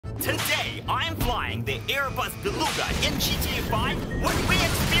Today, I'm flying the Airbus Beluga in GTA 5 when we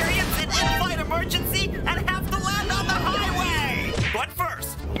experience an in-flight emergency and have to land on the highway! But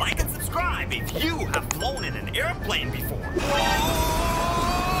first, like and subscribe if you have flown in an airplane before. Whoa,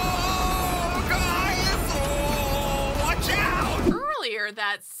 guys! Oh, watch out! Earlier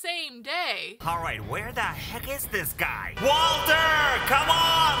that same day. Alright, where the heck is this guy? Walter! Come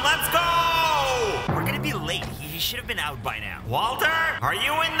on, let's go! We're gonna be late. He should have been out by now. Walter, are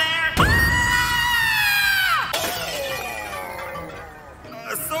you in there?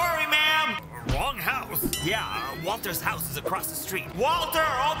 Sorry, ma'am. Wrong house. Yeah, Walter's house is across the street. Walter,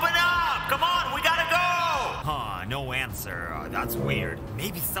 open up! Come on, we gotta go! Huh, no answer. That's weird.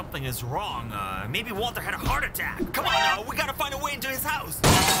 Maybe something is wrong. Maybe Walter had a heart attack. Come on, we gotta find a way into his house.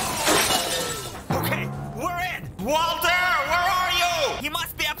 Okay, we're in. Walter, where are you? He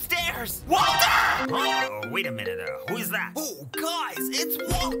must be upstairs. Walter! Oh, wait a minute. Who is that? Oh, guys, it's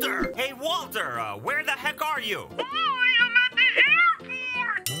Walter. Hey, Walter, where the heck are you? Oh, I'm at the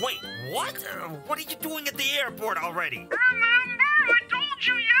airport. Wait, what? What are you doing at the airport already? Remember, I told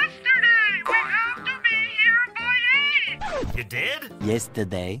you yesterday. We have to be here by 8. You did?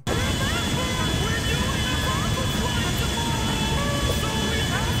 Yesterday.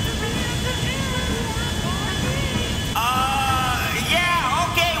 Yeah,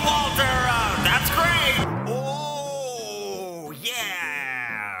 okay, Walter, that's great. Oh,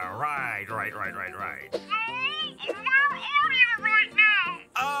 yeah, right. So, where are you right now?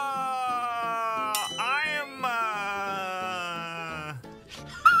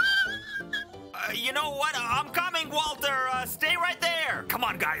 You know what? I'm coming, Walter. Stay right there. Come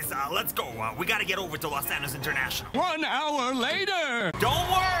on, guys, let's go. We gotta get over to Los Angeles International. 1 hour later. Don't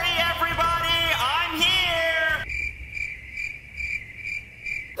worry, everybody. I'm here.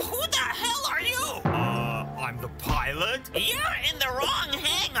 Who the hell are you? I'm the pilot. You're in the wrong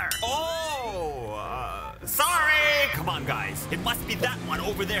hangar. Oh, sorry. Come on, guys. It must be that one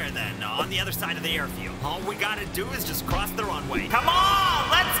over there, then, on the other side of the airfield. All we gotta do is just cross the runway. Come on,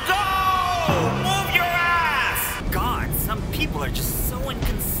 let's go! Move your ass! God, some people are just so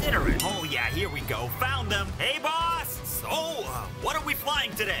inconsiderate. Oh, yeah, here we go. Found them. Hey, boss. So, what are we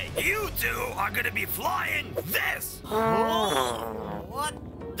flying today? You two are gonna be flying this. What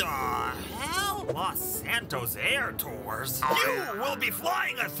the hell? Los Santos Air Tours? You will be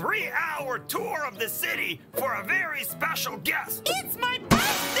flying a 3-hour tour of the city for a very special guest. It's my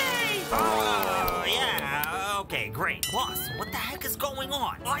birthday! Oh, yeah, okay, great. Boss, what the heck is going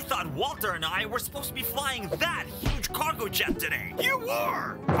on? I thought Walter and I were supposed to be flying that huge cargo jet today. You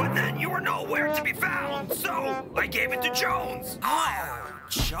were, but then you were nowhere to be found, so I gave it to Jones. Oh,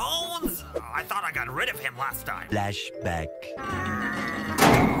 Jones? I thought I got rid of him last time. Flashback.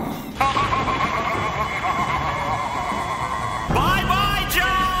 Bye-bye,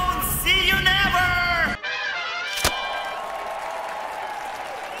 Jones! See you never!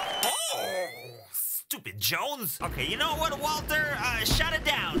 Oh, stupid Jones. Okay, you know what, Walter? Shut it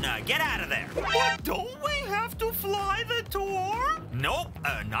down. Get out of there. But don't we have to fly the tour? Nope,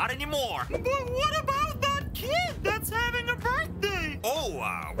 not anymore. But what about that kid that's having a birthday? Oh,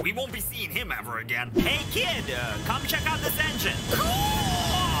 we won't be seeing him ever again. Hey, kid, come check out this engine.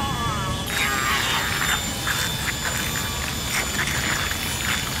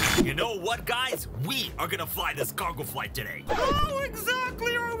 You know what, guys? We are gonna fly this cargo flight today. How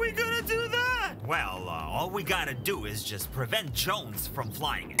exactly are we gonna do that? Well, all we gotta do is just prevent Jones from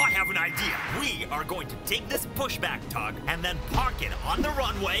flying it. I have an idea. We are going to take this pushback tug and then park it on the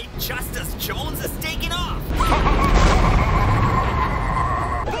runway just as Jones is taking off.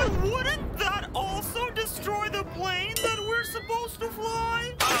 But wouldn't that also destroy the plane that we're supposed to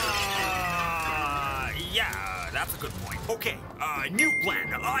fly? Yeah, that's a good point. Okay, new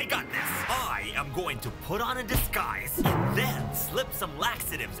plan. I got this. I am going to put on a disguise and then slip some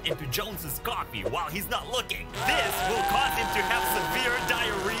laxatives into Jones's coffee while he's not looking. This will cause him to have severe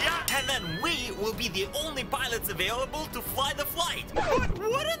diarrhea, and then we will be the only pilots available to fly the flight. But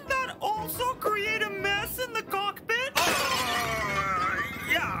wouldn't that also create a mess in the cockpit?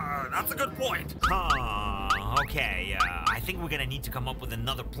 Yeah, that's a good point. Okay, I think we're gonna need to come up with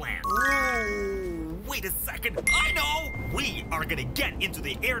another plan. Ooh, wait a second. I know! We are gonna get into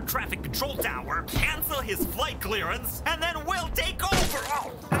the air traffic control tower, cancel his flight clearance, and then we'll take over.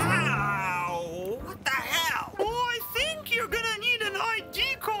 Oh, ow! What the hell? Oh, I think you're gonna need an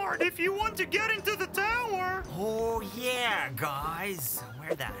ID card if you want to get into the tower. Oh, yeah, guys.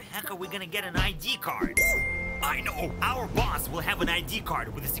 Where the heck are we gonna get an ID card? I know! Our boss will have an ID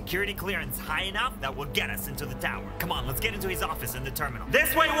card with a security clearance high enough that will get us into the tower. Come on, let's get into his office in the terminal.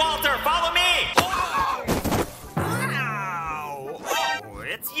 This way, Walter! Follow me! Oh! Ow! Oh,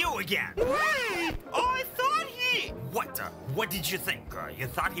 it's you, again. Wait, I thought he... What did you think? You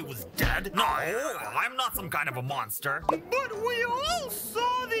thought he was dead? No, I'm not some kind of a monster. But we all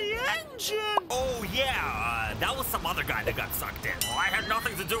saw the engine. Oh, yeah, that was some other guy that got sucked in. Well, I had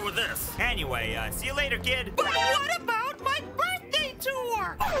nothing to do with this. Anyway, see you later, kid. But what about my birthday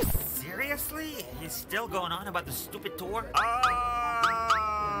tour? Oh, seriously? He's still going on about the stupid tour?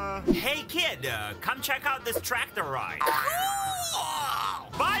 Hey, kid, come check out this tractor ride.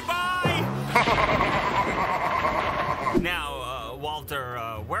 Cool! Bye-bye! Now, Walter,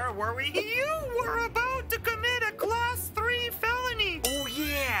 where were we? You were about to commit a Class 3 felony. Oh,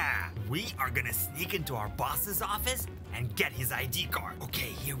 yeah. We are gonna sneak into our boss's office and get his ID card.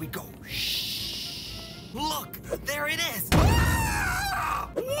 Okay, here we go. Shh. Look, there it is. Ah!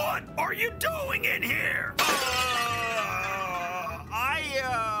 What are you doing in here?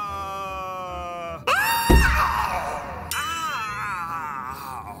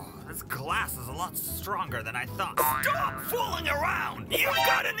 This glass is a lot stronger than I thought. Stop fooling around! You've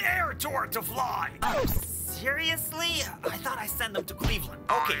got an air tour to fly! Oh, seriously? I thought I sent them to Cleveland.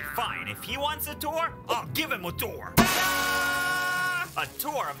 Okay, fine. If he wants a tour, I'll give him a tour. A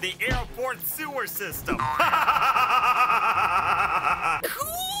tour of the airport sewer system. Cool!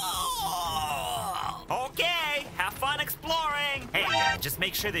 Okay, have fun exploring. Hey, just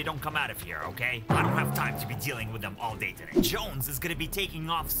make sure they don't come out of here, okay? I don't have time to be dealing with them all day today. Jones is gonna be taking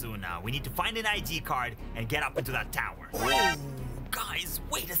off soon now. We need to find an ID card and get up into that tower. Oh, guys,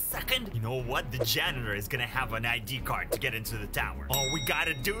 wait a second. You know what? The janitor is gonna have an ID card to get into the tower. All we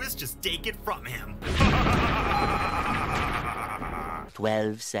gotta do is just take it from him.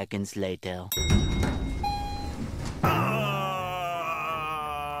 12 seconds later.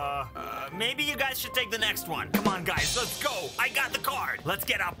 Maybe you guys should take the next one. Come on, guys, let's go. I got the card. Let's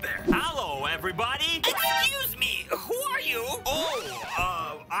get up there. Hello, everybody. Excuse me, who are you?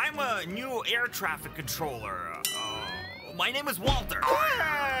 Oh, I'm a new air traffic controller. My name is Walter.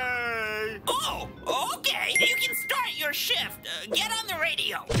 Hey! Oh, okay. You can start your shift. Get on the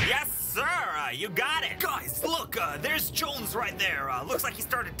radio. Yes, sir. You got it. Guys, look, there's Jones right there. Looks like he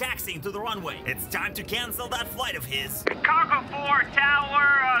started taxiing to the runway. It's time to cancel that flight of his. Cargo 4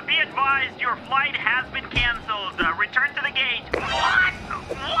 Tower, be advised your flight has been canceled. Return to the gate. What?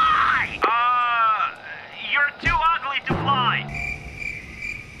 Why? You're too ugly to fly.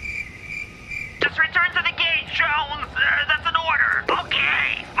 Just return to the gate, Jones. That's an order.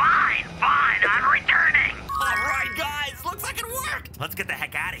 Okay, fine. I'm returning. All right, guys. Looks like it worked. Let's get the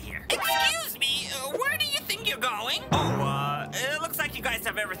heck out of here. Excuse me. Where do you think you're going? Oh, it looks like you guys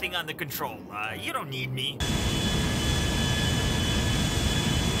have everything under control. You don't need me.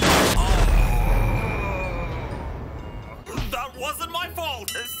 That wasn't my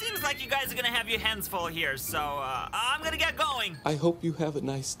fault. It seems like you guys are gonna have your hands full here, so I'm gonna get going. I hope you have a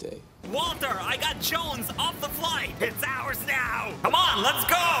nice day. Walter, I got Jones off the flight. It's ours now. Come on, let's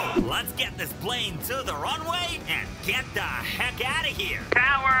go. Let's get this plane to the runway and get the heck out of here.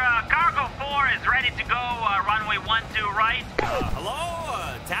 Tower, Cargo 4 is ready to go. Runway 12 right.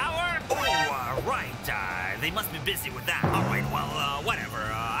 Hello, Tower? Oh, right. They must be busy with that. All right, well, whatever.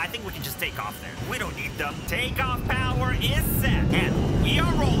 I think we can just take off there. We don't need them. Takeoff power is set, and we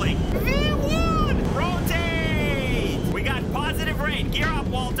are rolling. V1, rotate. We got positive rain. Gear up,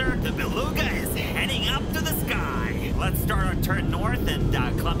 Walter. The Beluga is heading up to the sky. Let's start our turn north and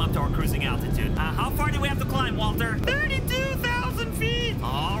climb up to our cruising altitude. How far do we have to climb, Walter? 32,000 feet.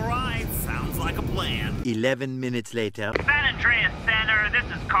 All right, sounds like a plan. 11 minutes later. San Andreas Center, this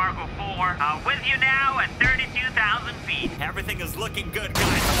is Cargo 4. With you now at 32,000 feet. Everything is looking good,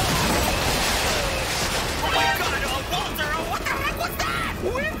 guys. Oh my God, Walter, what the heck was that?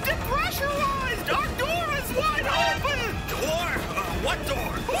 We've depressurized. Our door is wide open. Door? What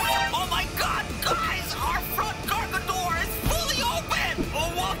door? Oh my God, guys, our front cargo door is fully open.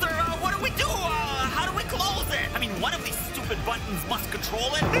 Oh, Walter, what do we do? How do we close it? I mean, one of these stupid buttons must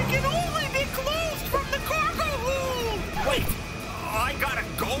control it. It can only be closed from the cargo hold. Wait, I gotta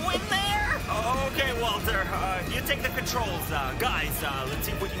go in there? Okay, Walter, you take the controls. Guys, let's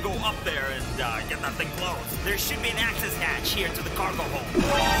see if we can go up there and get that thing closed. There should be an access hatch here to the cargo hold. Oh,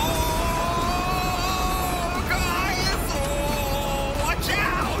 guys! Oh, watch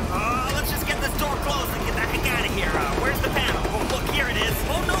out! Let's just get this door closed and get the heck out of here. Where's the panel? Oh, look, here it is.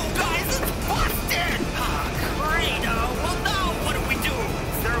 Oh, no, guys, it's busted! Great. Well, now, what do we do?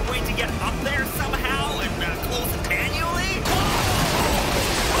 Is there a way to get up there somehow and close it manually?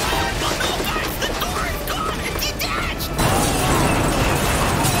 Oh, no, guys, the door is gone! It's detached!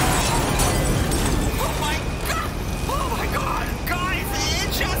 Oh, my God! Guys, it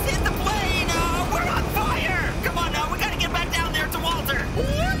just hit the plane!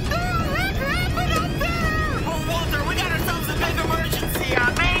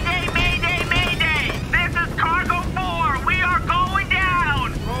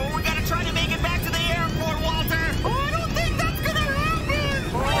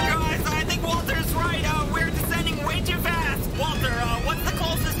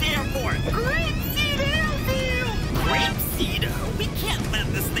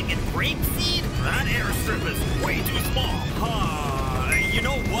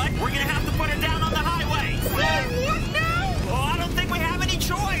 We're gonna have to put her down on the highway. What now? Oh, I don't think we have any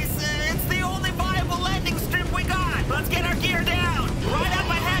choice. It's the only viable landing strip we got. Let's get our gear down. Right up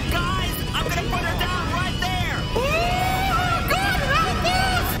ahead, guys. I'm gonna put her down right there. Oh, God, help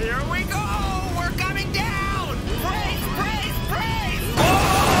us! Here we go. We're coming down. Brace, brace, brace.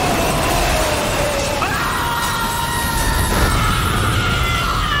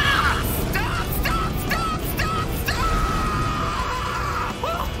 Stop, stop, stop, stop, stop.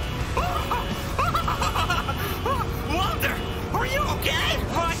 Walter, are you okay?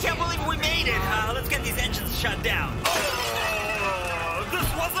 Oh, I can't believe we made it. Let's get these engines shut down. Oh, this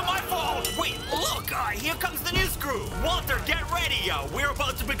wasn't my fault. Wait, look, here comes the news crew. Walter, get ready. We're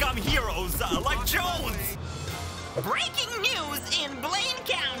about to become heroes, like Jones. Breaking news in Blaine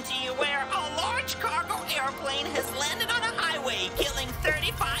County, where a large cargo airplane has landed on a highway, killing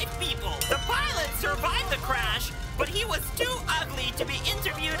 35 people. The pilot survived the crash, but he was too ugly to be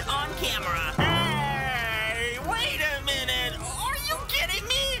interviewed on camera. Hey, wait a minute. Are you kidding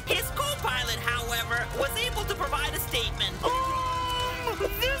me? His co-pilot, however, was able to provide a statement.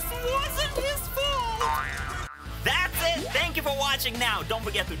 This wasn't his fault. That's it. Thank you for watching. Now, don't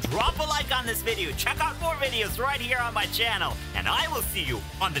forget to drop a like on this video. Check out more videos right here on my channel. And I will see you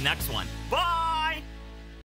on the next one. Bye!